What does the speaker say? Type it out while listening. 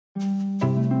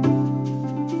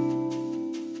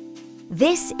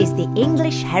This is the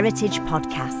English Heritage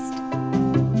Podcast.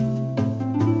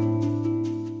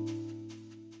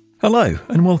 Hello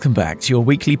and welcome back to your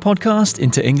weekly podcast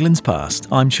into England's past.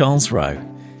 I'm Charles Rowe.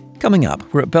 Coming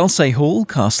up, we're at Belsay Hall,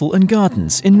 Castle and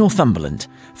Gardens in Northumberland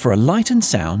for a light and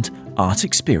sound art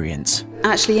experience.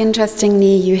 Actually,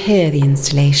 interestingly, you hear the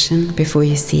installation before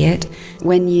you see it.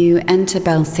 When you enter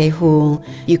Belsay Hall,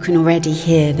 you can already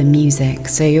hear the music,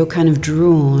 so you're kind of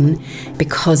drawn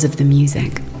because of the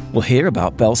music. We'll hear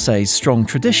about Belsay's strong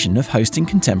tradition of hosting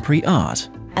contemporary art.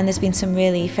 And there's been some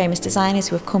really famous designers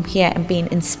who have come here and been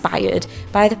inspired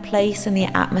by the place and the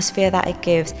atmosphere that it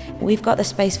gives. We've got the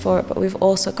space for it, but we've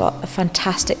also got a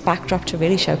fantastic backdrop to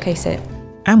really showcase it.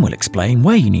 And we'll explain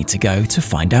where you need to go to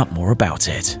find out more about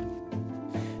it.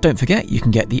 Don't forget you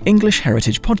can get the English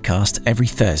Heritage Podcast every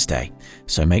Thursday,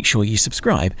 so make sure you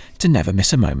subscribe to never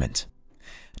miss a moment.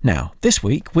 Now, this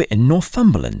week we're in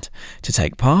Northumberland to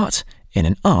take part in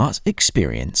an art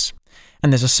experience.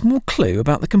 And there's a small clue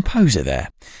about the composer there.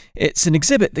 It's an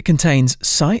exhibit that contains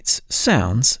sights,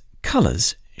 sounds,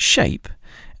 colours, shape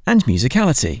and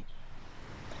musicality.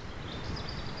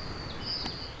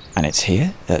 And it's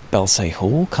here at Belsay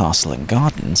Hall, Castle and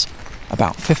Gardens,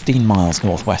 about 15 miles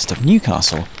northwest of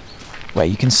Newcastle, where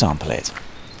you can sample it.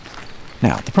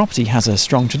 Now, the property has a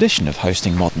strong tradition of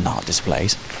hosting modern art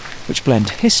displays, which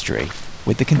blend history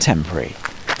with the contemporary.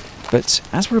 But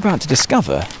as we're about to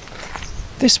discover,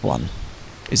 this one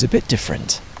is a bit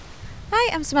different.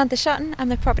 Hi, I'm Samantha Shotton. I'm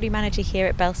the property manager here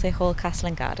at Belsay Hall, Castle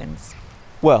and Gardens.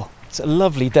 Well, it's a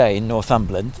lovely day in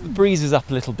Northumberland. The breeze is up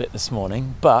a little bit this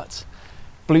morning, but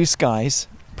blue skies,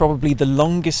 probably the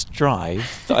longest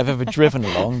drive that I've ever driven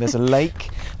along. There's a lake,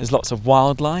 there's lots of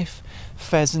wildlife,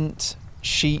 pheasant,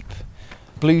 sheep,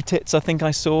 blue tits I think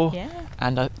I saw. Yeah.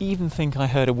 And I even think I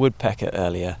heard a woodpecker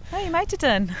earlier. Oh, you might have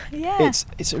done. Yeah.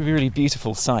 It's a really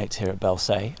beautiful sight here at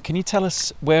Belsay. Can you tell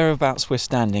us whereabouts we're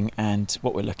standing and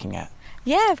what we're looking at?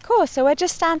 Yeah, of course. So we're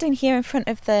just standing here in front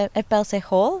of Belsay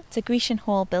Hall. It's a Grecian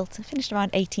hall finished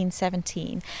around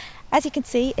 1817. As you can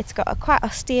see, it's got a quite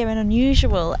austere and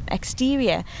unusual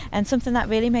exterior, and something that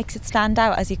really makes it stand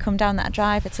out as you come down that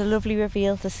drive. It's a lovely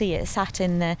reveal to see it sat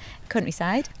in the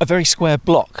countryside. A very square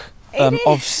block.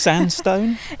 Of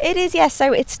sandstone? It is, yes.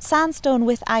 So it's sandstone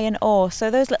with iron ore.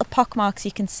 So those little pockmarks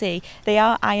you can see, they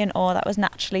are iron ore that was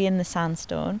naturally in the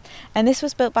sandstone. And this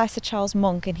was built by Sir Charles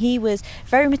Monk, and he was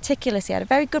very meticulous. He had a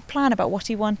very good plan about what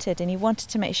he wanted, and he wanted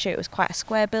to make sure it was quite a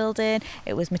square building,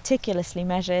 it was meticulously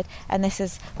measured, and this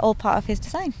is all part of his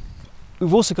design.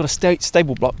 We've also got a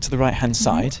stable block to the right-hand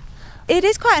side. It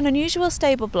is quite an unusual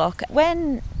stable block.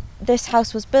 When this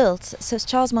house was built, Sir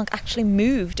Charles Monk actually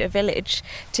moved a village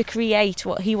to create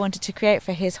what he wanted to create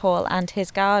for his hall and his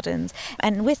gardens,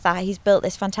 and with that he's built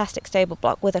this fantastic stable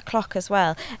block with a clock as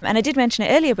well. And I did mention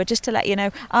it earlier, but just to let you know,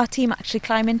 our team actually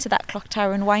climb into that clock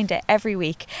tower and wind it every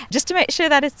week just to make sure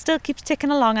that it still keeps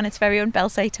ticking along on its very own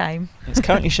Belsay time. It's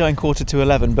currently showing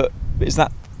 11:15, but is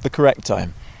that the correct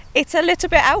time? It's a little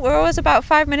bit out. We're always about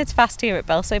 5 minutes fast here at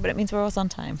Belsay, but it means we're always on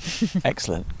time.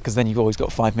 Excellent, because then you've always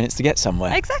got 5 minutes to get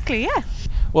somewhere. Exactly, yeah.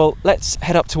 Well, let's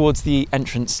head up towards the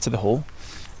entrance to the hall.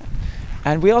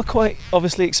 And we are quite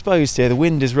obviously exposed here. The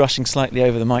wind is rushing slightly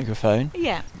over the microphone.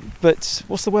 Yeah. But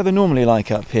what's the weather normally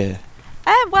like up here?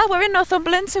 Well, we're in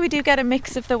Northumberland, so we do get a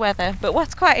mix of the weather. But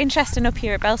what's quite interesting up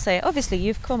here at Belsay, obviously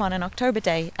you've come on an October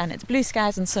day and it's blue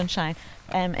skies and sunshine.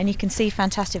 And you can see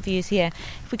fantastic views here.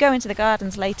 If we go into the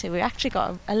gardens later, we've actually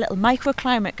got a little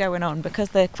microclimate going on because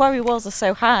the quarry walls are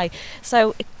so high.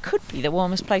 So it could be the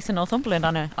warmest place in Northumberland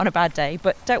on a bad day.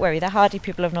 But don't worry, the hardy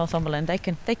people of Northumberland, they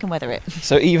can weather it.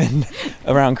 So even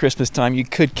around Christmas time, you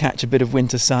could catch a bit of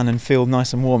winter sun and feel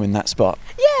nice and warm in that spot.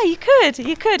 Yeah, you could.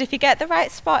 If you get the right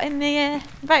spot in the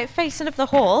right facing of the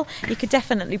hall, you could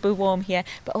definitely be warm here.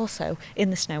 But also in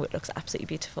the snow, it looks absolutely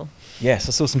beautiful. Yes,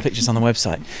 I saw some pictures on the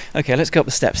website. Okay, let's go up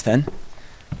the steps then.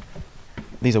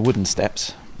 These are wooden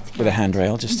steps with a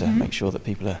handrail just to make sure that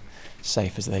people are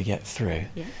safe as they get through.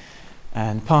 Yeah.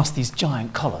 And past these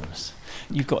giant columns.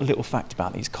 You've got a little fact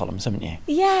about these columns, haven't you?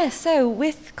 Yeah, so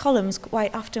with columns,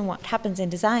 quite often what happens in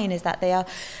design is that they are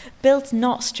built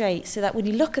not straight, so that when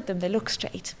you look at them, they look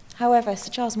straight. However, Sir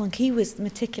Charles Monk, he was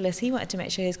meticulous. He wanted to make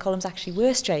sure his columns actually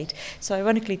were straight. So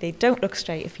ironically, they don't look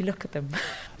straight if you look at them.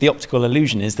 The optical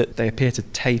illusion is that they appear to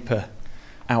taper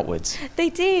outwards. They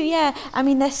do, yeah. I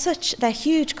mean, they're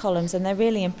huge columns and they're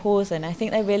really imposing. I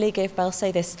think they really give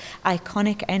Belsay this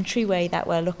iconic entryway that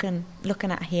we're looking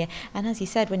at here. And as you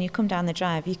said, when you come down the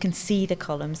drive, you can see the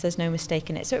columns. There's no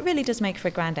mistaking it. So it really does make for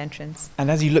a grand entrance.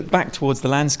 And as you look back towards the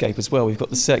landscape as well, we've got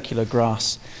the circular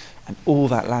grass and all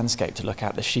that landscape to look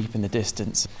at, the sheep in the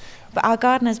distance. But our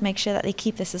gardeners make sure that they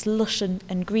keep this as lush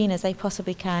and green as they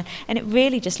possibly can, and it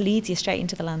really just leads you straight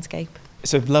into the landscape.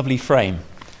 It's a lovely frame.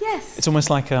 Yes. It's almost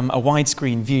like a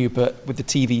widescreen view, but with the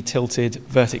TV tilted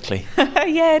vertically.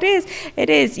 Yeah, it is. It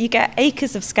is. You get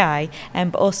acres of sky,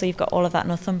 but also you've got all of that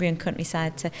Northumbrian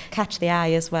countryside to catch the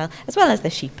eye as well as the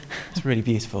sheep. It's really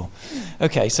beautiful.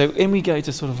 Okay, so in we go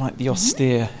to sort of like the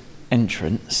austere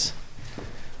entrance.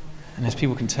 And as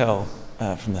people can tell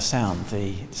from the sound,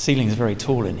 the ceiling is very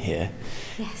tall in here.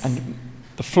 Yes. And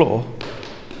the floor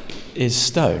is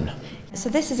stone. So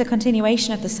this is a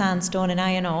continuation of the sandstone and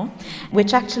iron ore,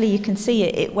 which actually you can see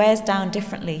it wears down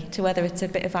differently to whether it's a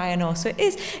bit of iron ore. So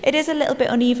it is a little bit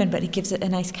uneven, but it gives it a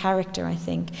nice character, I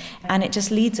think. And it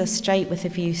just leads us straight with a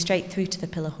view straight through to the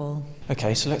pillar hall.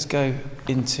 Okay, so let's go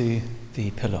into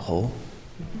the pillar hall,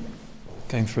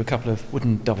 going through a couple of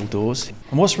wooden double doors.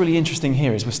 And what's really interesting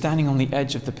here is we're standing on the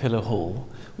edge of the pillar hall.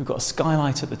 We've got a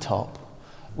skylight at the top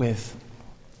with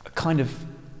a kind of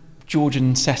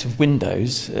Georgian set of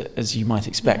windows, as you might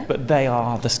expect, but they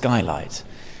are the skylight.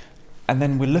 And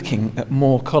then we're looking at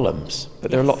more columns, but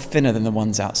they're a lot thinner than the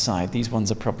ones outside. These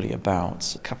ones are probably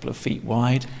about a couple of feet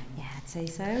wide. Yeah, I'd say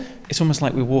so. It's almost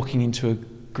like we're walking into a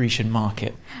Grecian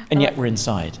market, and yet we're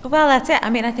inside. Well, that's it. I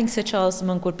mean, I think Sir Charles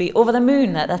Monk would be over the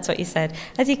moon that's what you said.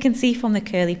 As you can see from the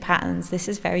curly patterns, this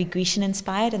is very Grecian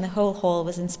inspired, and the whole hall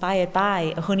was inspired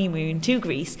by a honeymoon to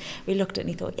Greece. We looked at it and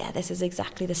he thought, yeah, this is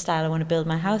exactly the style I want to build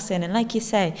my house in. And like you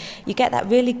say, you get that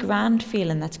really grand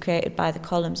feeling that's created by the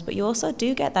columns, but you also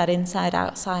do get that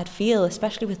inside-outside feel,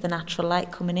 especially with the natural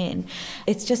light coming in.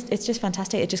 It's just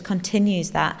fantastic. It just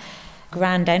continues that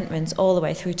grand entrance all the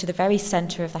way through to the very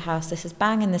centre of the house. This is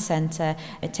bang in the centre.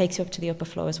 It takes you up to the upper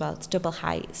floor as well. It's double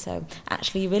height. So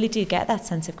actually you really do get that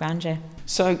sense of grandeur.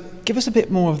 So give us a bit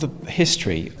more of the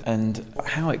history and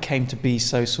how it came to be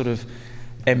so sort of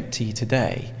empty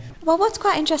today. Well, what's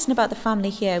quite interesting about the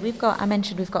family here, I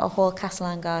mentioned we've got a hall, castle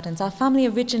and gardens. Our family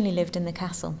originally lived in the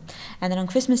castle, and then on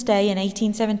Christmas Day in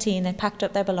 1817 they packed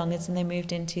up their belongings and they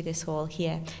moved into this hall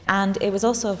here. And it was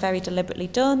also very deliberately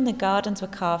done. The gardens were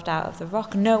carved out of the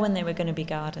rock, knowing they were going to be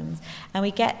gardens. And we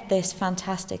get this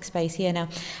fantastic space here. Now,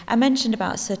 I mentioned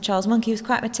about Sir Charles Monk. He was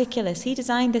quite meticulous. He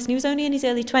designed this, and he was only in his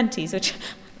early 20s, which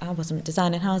I wasn't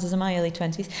designing houses in my early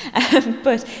 20s,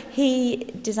 but he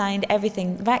designed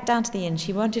everything right down to the inch.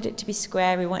 He wanted it to be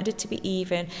square, he wanted it to be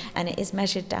even, and it is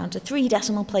measured down to 3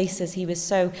 decimal places. He was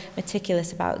so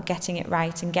meticulous about getting it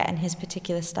right and getting his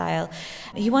particular style.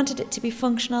 He wanted it to be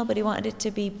functional, but he wanted it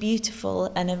to be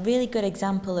beautiful and a really good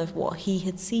example of what he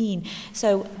had seen.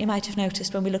 So you might have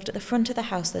noticed when we looked at the front of the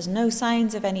house, there's no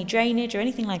signs of any drainage or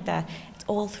anything like that. It's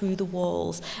all through the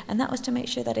walls, and that was to make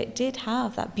sure that it did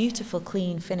have that beautiful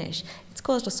clean finish. It's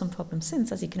caused us some problems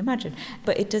since, as you can imagine,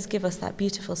 but it does give us that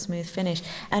beautiful smooth finish.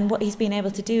 And what he's been able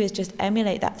to do is just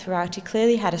emulate that throughout. He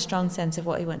clearly had a strong sense of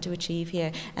what he wanted to achieve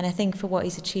here, and I think for what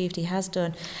he's achieved he has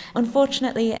done.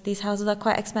 Unfortunately, these houses are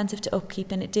quite expensive to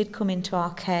upkeep, and it did come into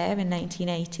our care in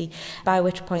 1980, by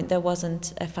which point there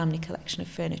wasn't a family collection of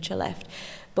furniture left.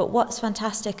 But what's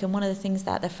fantastic, and one of the things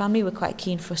that the family were quite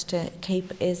keen for us to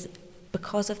keep, is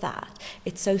because of that,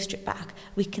 it's so stripped back.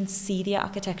 We can see the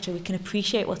architecture, we can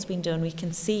appreciate what's been done, we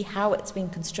can see how it's been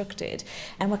constructed,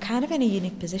 and we're kind of in a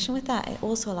unique position with that. It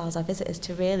also allows our visitors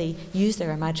to really use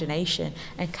their imagination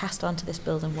and cast onto this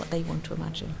building what they want to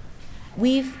imagine.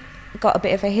 We've got a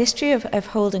bit of a history of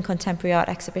holding contemporary art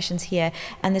exhibitions here,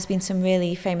 and there's been some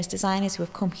really famous designers who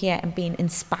have come here and been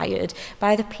inspired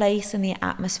by the place and the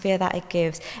atmosphere that it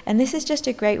gives. And this is just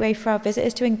a great way for our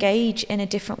visitors to engage in a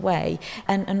different way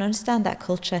and understand that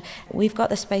culture. We've got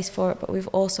the space for it, but we've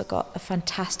also got a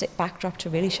fantastic backdrop to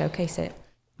really showcase it.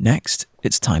 Next,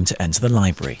 it's time to enter the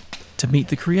library to meet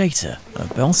the creator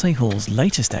of Belsay Hall's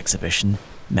latest exhibition,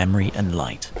 Memory and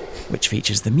Light, which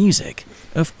features the music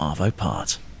of Arvo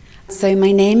Pärt. So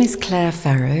my name is Claire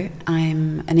Farrow.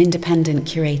 I'm an independent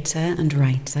curator and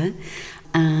writer,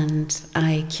 and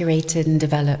I curated and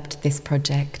developed this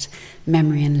project,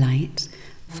 Memory and Light,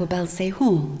 for Belsay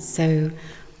Hall. So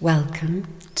welcome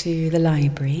to the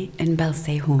library in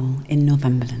Belsay Hall in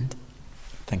Northumberland.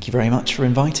 Thank you very much for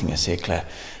inviting us here, Claire.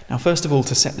 Now, first of all,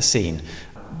 to set the scene,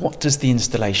 what does the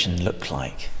installation look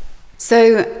like?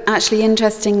 So actually,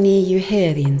 interestingly, you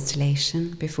hear the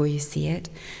installation before you see it.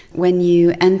 When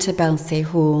you enter Belsay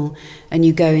Hall and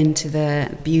you go into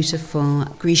the beautiful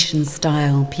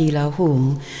Grecian-style Pilar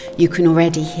Hall, you can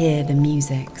already hear the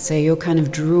music. So you're kind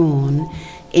of drawn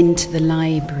into the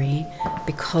library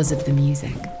because of the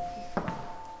music.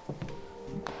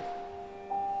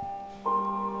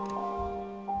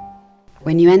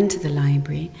 When you enter the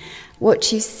library,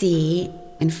 what you see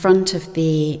in front of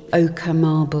the ochre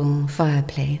marble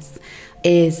fireplace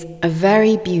is a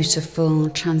very beautiful,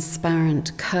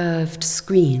 transparent, curved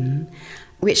screen,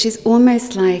 which is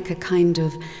almost like a kind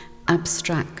of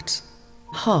abstract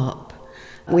harp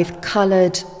with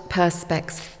coloured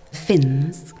perspex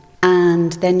fins.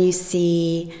 And then you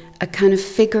see a kind of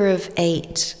figure of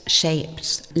 8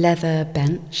 shaped leather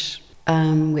bench,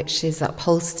 which is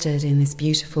upholstered in this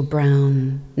beautiful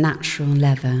brown natural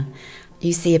leather.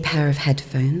 You see a pair of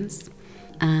headphones,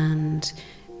 and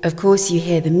of course you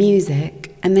hear the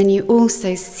music, and then you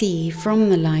also see from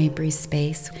the library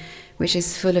space, which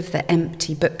is full of the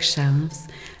empty bookshelves,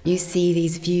 you see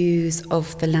these views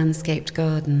of the landscaped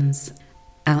gardens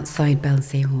outside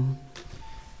Belsay Hall.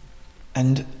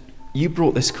 And you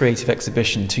brought this creative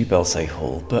exhibition to Belsay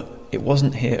Hall, but it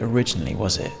wasn't here originally,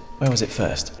 was it? Where was it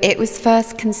first? It was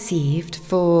first conceived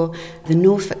for the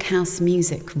Norfolk House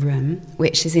Music Room,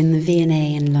 which is in the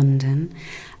V&A in London,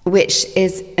 which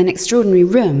is an extraordinary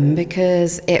room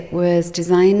because it was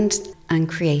designed and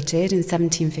created in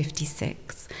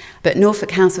 1756. But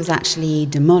Norfolk House was actually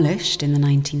demolished in the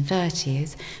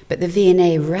 1930s, but the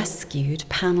V&A rescued,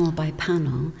 panel by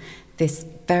panel, this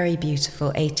very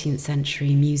beautiful 18th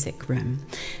century music room.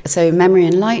 So Memory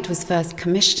and Light was first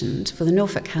commissioned for the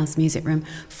Norfolk House Music Room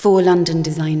for London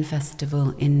Design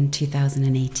Festival in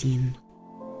 2018.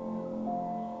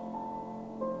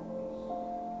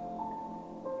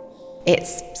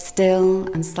 It's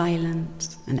still and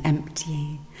silent and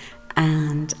empty,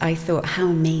 and I thought how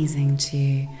amazing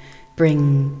to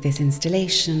bring this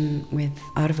installation with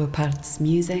Arvo Pärt's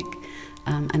music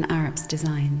and Arup's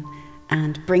design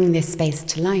and bring this space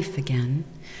to life again,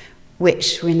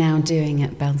 which we're now doing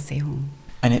at Belsay Hall.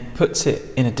 And it puts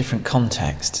it in a different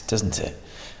context, doesn't it?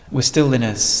 We're still in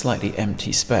a slightly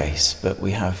empty space, but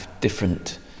we have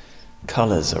different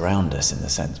colours around us, in the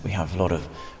sense we have a lot of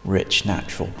rich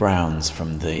natural browns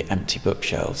from the empty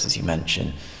bookshelves, as you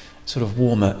mentioned, sort of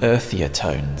warmer, earthier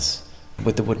tones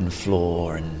with the wooden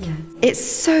floor. And yeah. It's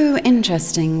so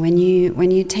interesting when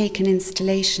you take an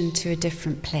installation to a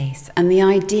different place, and the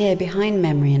idea behind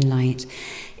Memory and Light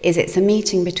is it's a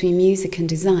meeting between music and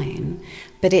design,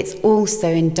 but it's also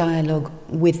in dialogue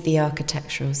with the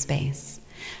architectural space.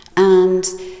 And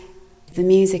the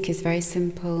music is very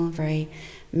simple, very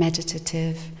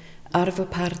meditative. Arvo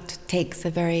Pärt takes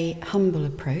a very humble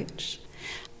approach.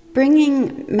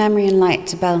 Bringing Memory and Light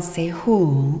to Belsay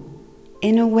Hall,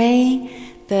 in a way,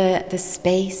 the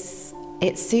space,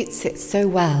 it suits it so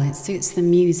well, it suits the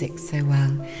music so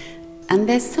well. And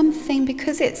there's something,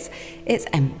 because it's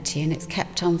empty and it's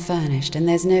kept unfurnished, and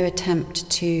there's no attempt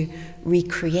to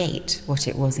recreate what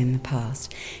it was in the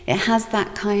past. It has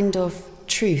that kind of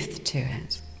truth to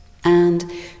it. And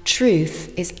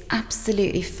truth is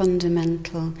absolutely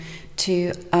fundamental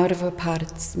to Arvo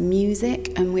Pärt's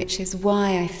music, and which is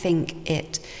why I think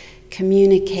it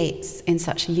communicates in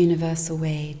such a universal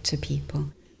way to people.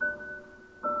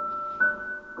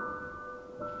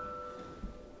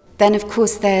 Then, of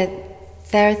course, there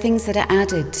are things that are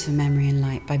added to Memory and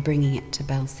Light by bringing it to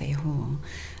Belsay Hall.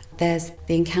 There's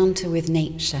the encounter with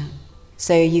nature.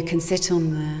 So you can sit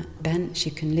on the bench,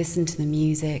 you can listen to the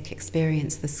music,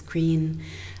 experience the screen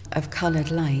of coloured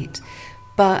light,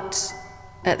 but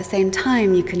at the same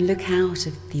time you can look out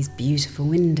of these beautiful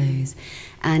windows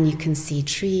and you can see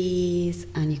trees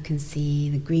and you can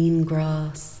see the green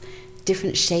grass,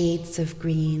 different shades of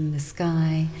green, the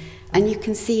sky, and you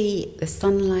can see the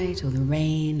sunlight or the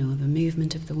rain or the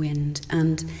movement of the wind,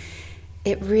 and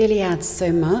it really adds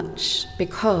so much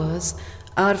because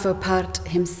Arvo Pärt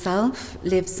himself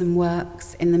lives and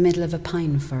works in the middle of a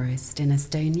pine forest in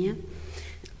Estonia.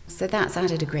 So that's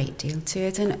added a great deal to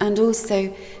it. And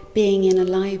also being in a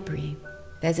library.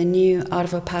 There's a new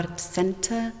Arvo Pärt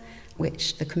Centre,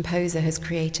 which the composer has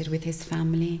created with his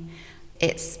family.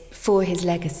 It's for his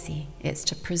legacy. It's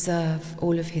to preserve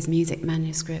all of his music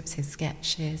manuscripts, his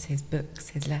sketches, his books,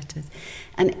 his letters.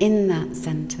 And in that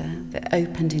centre that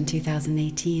opened in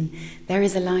 2018, there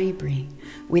is a library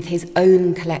with his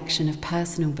own collection of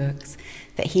personal books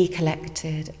that he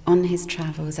collected on his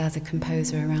travels as a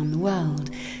composer around the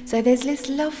world. So there's this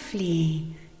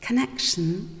lovely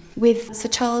connection with Sir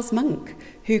Charles Monk,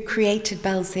 who created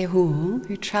Belsay Hall,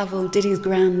 who travelled, did his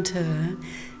grand tour,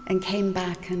 and came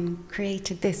back and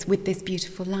created this with this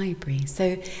beautiful library.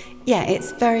 So, yeah,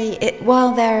 it's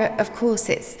while there, of course,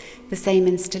 it's the same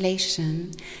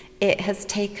installation, it has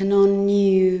taken on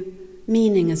new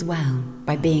meaning as well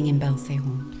by being in Belsay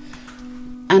Hall.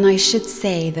 And I should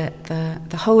say that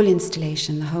the whole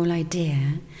installation, the whole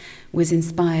idea, was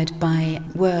inspired by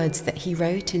words that he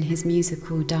wrote in his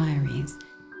musical diaries.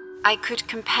 I could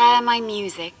compare my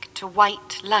music to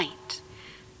white light,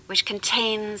 which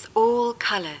contains all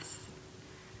colours.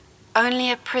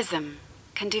 Only a prism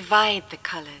can divide the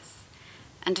colours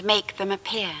and make them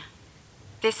appear.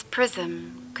 This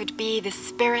prism could be the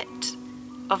spirit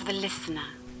of the listener.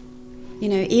 You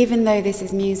know, even though this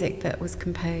is music that was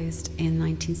composed in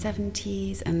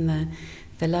 1970s and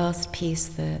the last piece,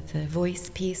 the voice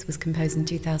piece, was composed in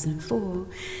 2004,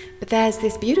 but there's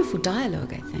this beautiful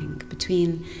dialogue, I think,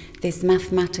 between this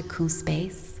mathematical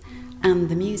space and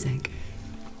the music.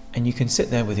 And you can sit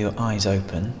there with your eyes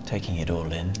open, taking it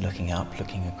all in, looking up,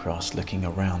 looking across, looking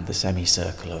around the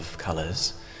semicircle of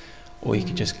colours, or you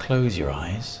could just close your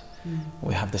eyes.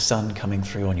 We have the sun coming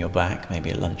through on your back, maybe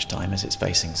at lunchtime as it's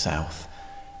facing south,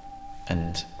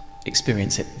 and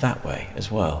experience it that way as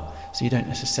well. So you don't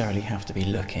necessarily have to be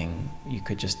looking, you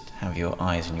could just have your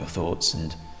eyes and your thoughts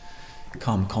and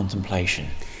calm contemplation.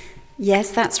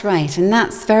 Yes, that's right, and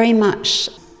that's very much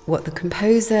what the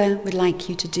composer would like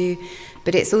you to do,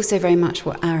 but it's also very much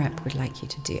what Arup would like you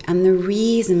to do. And the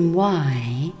reason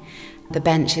why the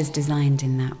bench is designed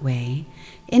in that way,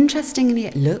 interestingly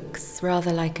it looks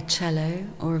rather like a cello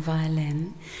or a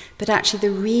violin, but actually the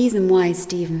reason why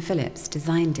Stephen Phillips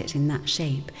designed it in that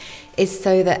shape is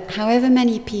so that however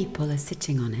many people are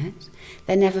sitting on it,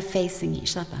 they're never facing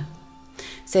each other.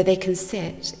 So they can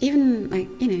sit, even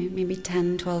maybe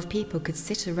 10, 12 people could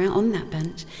sit around on that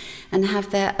bench and have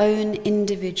their own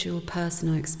individual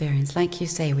personal experience, like you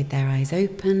say, with their eyes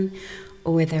open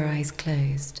or with their eyes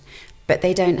closed. But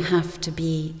they don't have to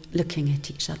be looking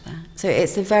at each other. So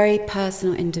it's a very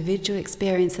personal, individual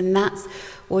experience, and that's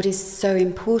what is so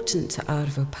important to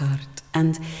Arvo Pärt.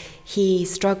 And he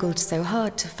struggled so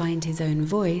hard to find his own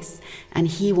voice, and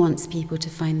he wants people to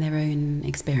find their own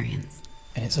experience.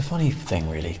 And it's a funny thing,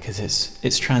 really, because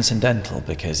it's transcendental,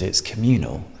 because it's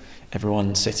communal.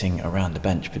 Everyone sitting around a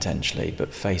bench, potentially,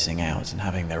 but facing out and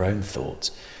having their own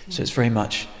thoughts. So it's very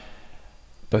much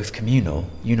both communal,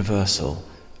 universal,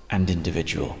 and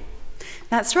individual.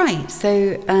 That's right.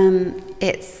 So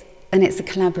it's a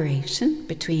collaboration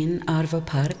between Arvo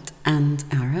Pärt and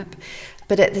Arup,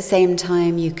 but at the same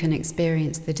time you can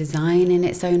experience the design in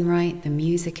its own right, the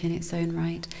music in its own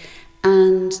right.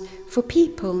 And for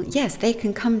people, yes, they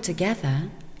can come together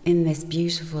in this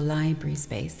beautiful library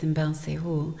space in Belsay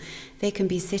Hall. They can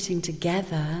be sitting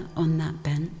together on that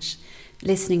bench,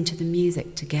 listening to the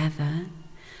music together,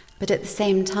 but at the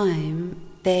same time,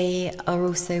 they are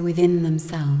also within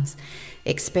themselves,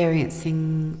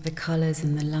 experiencing the colours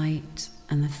and the light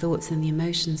and the thoughts and the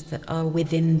emotions that are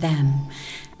within them.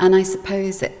 And I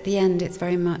suppose at the end it's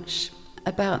very much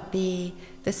about the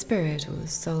spirit or the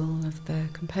soul of the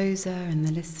composer and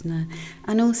the listener,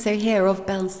 and also here of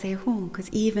Belsay Hall, because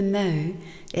even though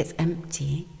it's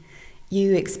empty,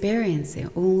 you experience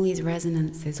it, all these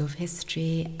resonances of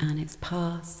history and its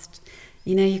past.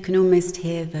 You know, you can almost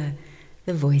hear the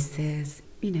voices,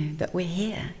 that we're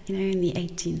here, in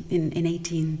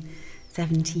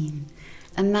 1817.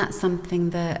 And that's something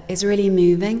that is really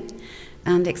moving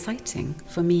and exciting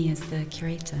for me as the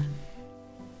curator.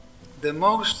 The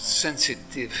most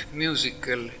sensitive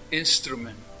musical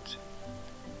instrument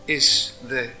is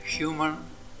the human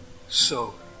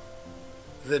soul.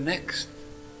 The next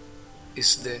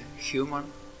is the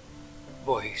human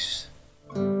voice.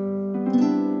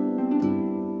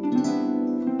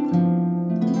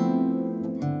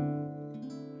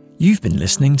 You've been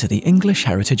listening to the English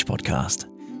Heritage Podcast.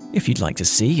 If you'd like to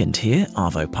see and hear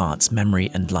Arvo Pärt's Memory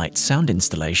and Light sound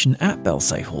installation at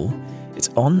Belsay Hall, it's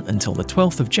on until the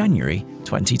 12th of January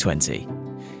 2020.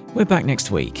 We're back next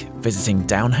week, visiting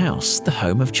Down House, the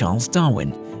home of Charles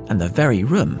Darwin, and the very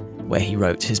room where he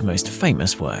wrote his most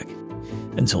famous work.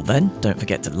 Until then, don't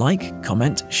forget to like,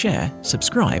 comment, share,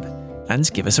 subscribe, and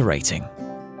give us a rating.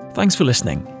 Thanks for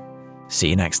listening. See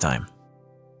you next time.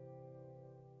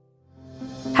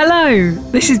 Hello,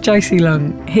 this is Josie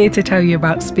Long, here to tell you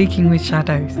about Speaking with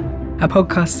Shadows, a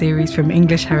podcast series from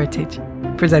English Heritage,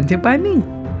 presented by me.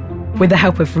 With the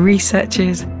help of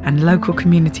researchers and local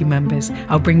community members,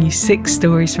 I'll bring you 6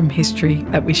 stories from history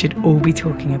that we should all be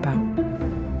talking about.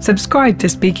 Subscribe to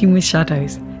Speaking with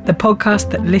Shadows, the podcast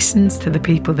that listens to the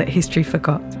people that history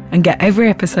forgot, and get every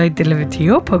episode delivered to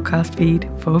your podcast feed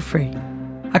for free.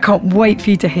 I can't wait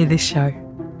for you to hear this show.